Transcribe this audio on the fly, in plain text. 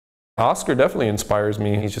Oskar definitely inspires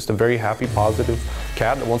me. He's just a very happy, positive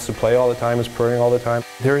cat that wants to play all the time, is purring all the time.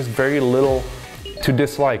 There is very little to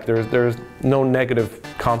dislike. There's no negative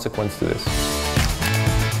consequence to this.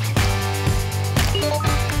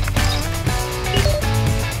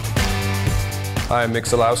 I'm Mick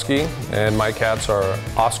Szydlowski, and my cats are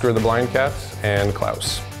Oskar the Blind Cat and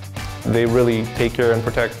Klaus. They really take care and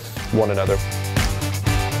protect one another.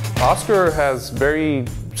 Oskar has very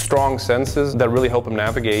strong senses that really help him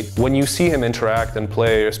navigate. When you see him interact and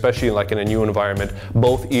play, especially like in a new environment,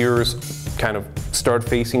 both ears kind of start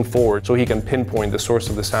facing forward so he can pinpoint the source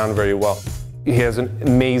of the sound very well. He has an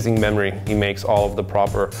amazing memory. He makes all of the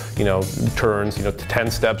proper, turns,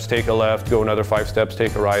 10 steps, take a left, go another 5 steps,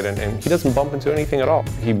 take a right, and he doesn't bump into anything at all.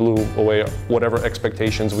 He blew away whatever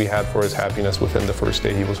expectations we had for his happiness within the first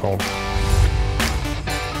day he was home.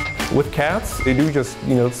 With cats, they do just,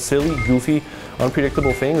 silly, goofy,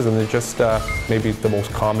 unpredictable things, and they're just maybe the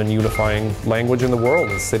most common unifying language in the world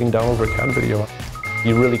is sitting down over a cat video.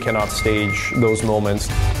 You really cannot stage those moments.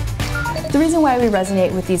 The reason why we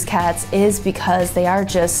resonate with these cats is because they are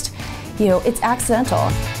just, it's accidental.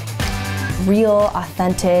 Real,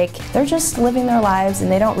 authentic, they're just living their lives and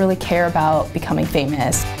they don't really care about becoming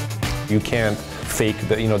famous. You can't fake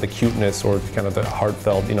the cuteness or kind of the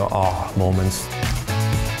heartfelt, ah moments.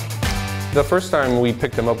 The first time we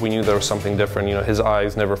picked him up, we knew there was something different. His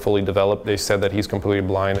eyes never fully developed. They said that he's completely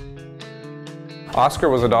blind. Oskar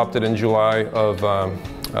was adopted in July of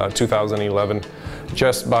 2011,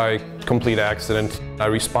 just by complete accident. I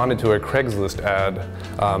responded to a Craigslist ad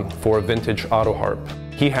for a vintage auto harp.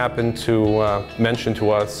 He happened to mention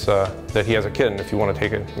to us that he has a kitten. If you want to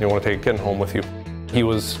take a kitten home with you. He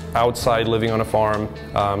was outside living on a farm.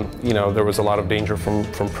 There was a lot of danger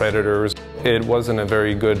from predators. It wasn't a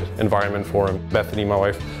very good environment for him. Bethany, my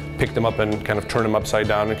wife, picked him up and kind of turned him upside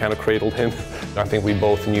down and kind of cradled him. I think we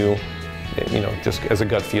both knew, just as a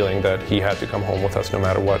gut feeling that he had to come home with us no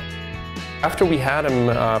matter what. After we had him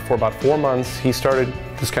for about 4 months, he started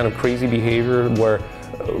this kind of crazy behavior where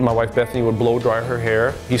my wife Bethany would blow dry her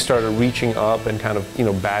hair. He started reaching up and kind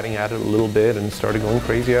of, batting at it a little bit and started going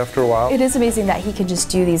crazy after a while. It is amazing that he can just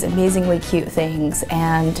do these amazingly cute things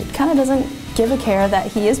and kind of doesn't give a care that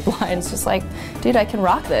he is blind. It's just like, dude, I can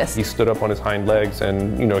rock this. He stood up on his hind legs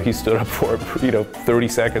and, he stood up for, 30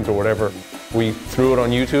 seconds or whatever. We threw it on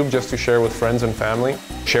YouTube just to share with friends and family.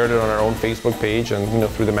 Shared it on our own Facebook page, and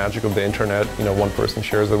through the magic of the internet, one person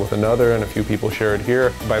shares it with another and a few people share it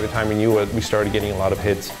here. By the time we knew it, we started getting a lot of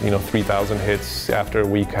hits, 3,000 hits. After a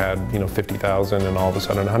week had, 50,000 and all of a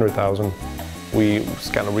sudden 100,000. We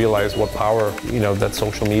just kind of realized what power, that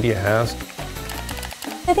social media has.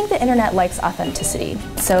 I think the internet likes authenticity.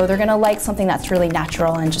 So they're gonna like something that's really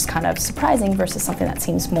natural and just kind of surprising versus something that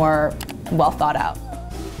seems more well thought out.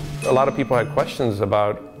 A lot of people had questions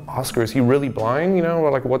about Oskar, is he really blind?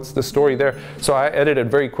 Like what's the story there? So I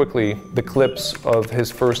edited very quickly the clips of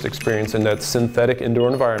his first experience in that synthetic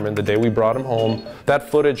indoor environment the day we brought him home.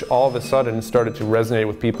 That footage all of a sudden started to resonate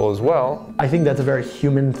with people as well. I think that's a very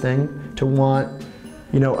human thing to want,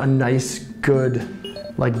 a nice, good,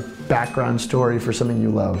 background story for something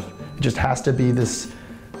you love. It just has to be this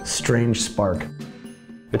strange spark.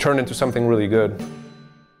 It turned into something really good.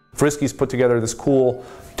 Friskies put together this cool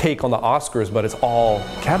take on the Oscars, but it's all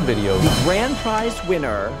cat videos. The grand prize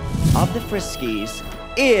winner of the Friskies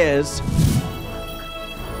is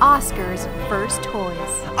Oskar's First Toys.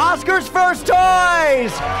 Oskar's First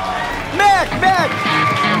Toys! Mick!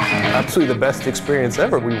 Absolutely the best experience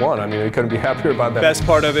ever. We won. I mean, we couldn't be happier about that. The best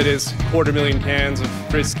part of it is 250,000 cans of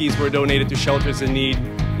Friskies were donated to shelters in need.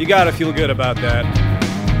 You gotta feel good about that.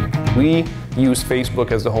 We use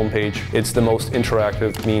Facebook as the homepage. It's the most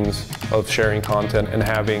interactive means of sharing content and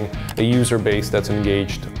having a user base that's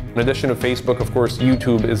engaged. In addition to Facebook, of course,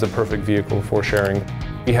 YouTube is a perfect vehicle for sharing.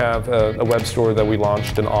 We have a web store that we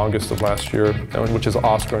launched in August of last year, which is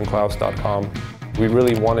oskarandklaus.com. We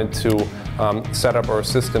really wanted to set up our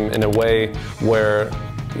system in a way where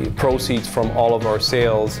proceeds from all of our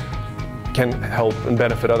sales can help and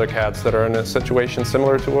benefit other cats that are in a situation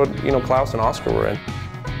similar to what Klaus and Oskar were in.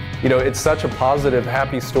 It's such a positive,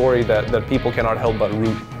 happy story that people cannot help but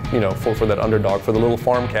root, for that underdog, for the little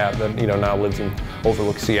farm cat that, now lives in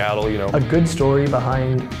overlook Seattle, A good story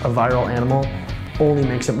behind a viral animal only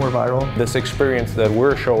makes it more viral. This experience that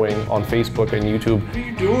we're showing on Facebook and YouTube What are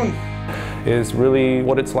you doing? is really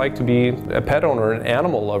what it's like to be a pet owner, an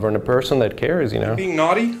animal lover, and a person that cares, Being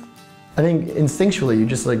naughty? I think instinctually,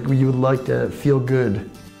 you would like to feel good.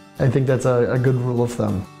 I think that's a good rule of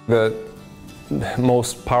thumb. The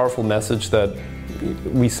most powerful message that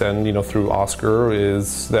we send, through Oskar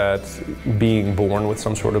is that being born with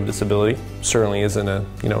some sort of disability certainly isn't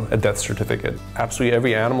a death certificate. Absolutely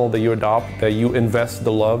every animal that you adopt, that you invest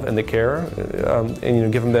the love and the care,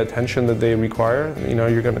 and give them the attention that they require,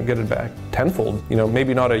 you're going to get it back tenfold.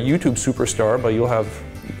 Maybe not a YouTube superstar, but you'll have,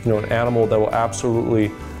 an animal that will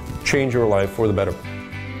absolutely change your life for the better.